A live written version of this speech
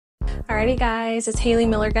Alrighty guys, it's Haley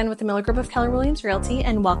Miller again with the Miller Group of Keller Williams Realty,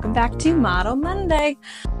 and welcome back to Model Monday.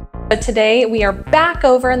 But today we are back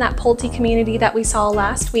over in that Pulte community that we saw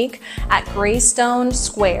last week at Graystone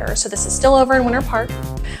Square. So this is still over in Winter Park.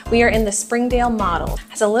 We are in the Springdale model. It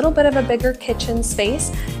has a little bit of a bigger kitchen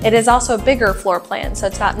space. It is also a bigger floor plan, so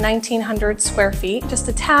it's about 1,900 square feet, just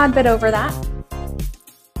a tad bit over that.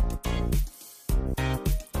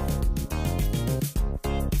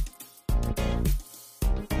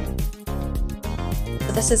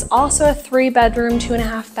 This is also a 3-bedroom,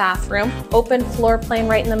 2.5 bathroom, open floor plan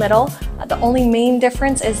right in the middle. The only main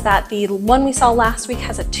difference is that the one we saw last week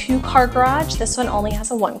has a 2-car garage. This one only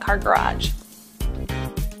has a 1-car garage.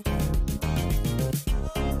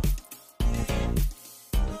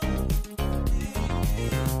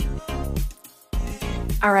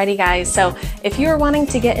 Alrighty guys, so if you are wanting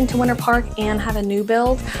to get into Winter Park and have a new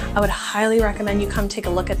build, I would highly recommend you come take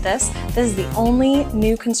a look at this. This is the only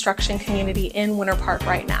new construction community in Winter Park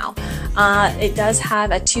right now. It does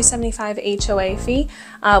have a $275 HOA fee,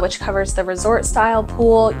 which covers the resort style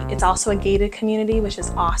pool. It's also a gated community, which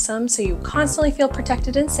is awesome, so you constantly feel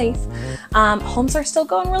protected and safe. Homes are still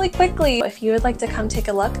going really quickly. If you would like to come take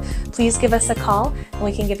a look, please give us a call and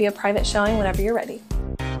we can give you a private showing whenever you're ready.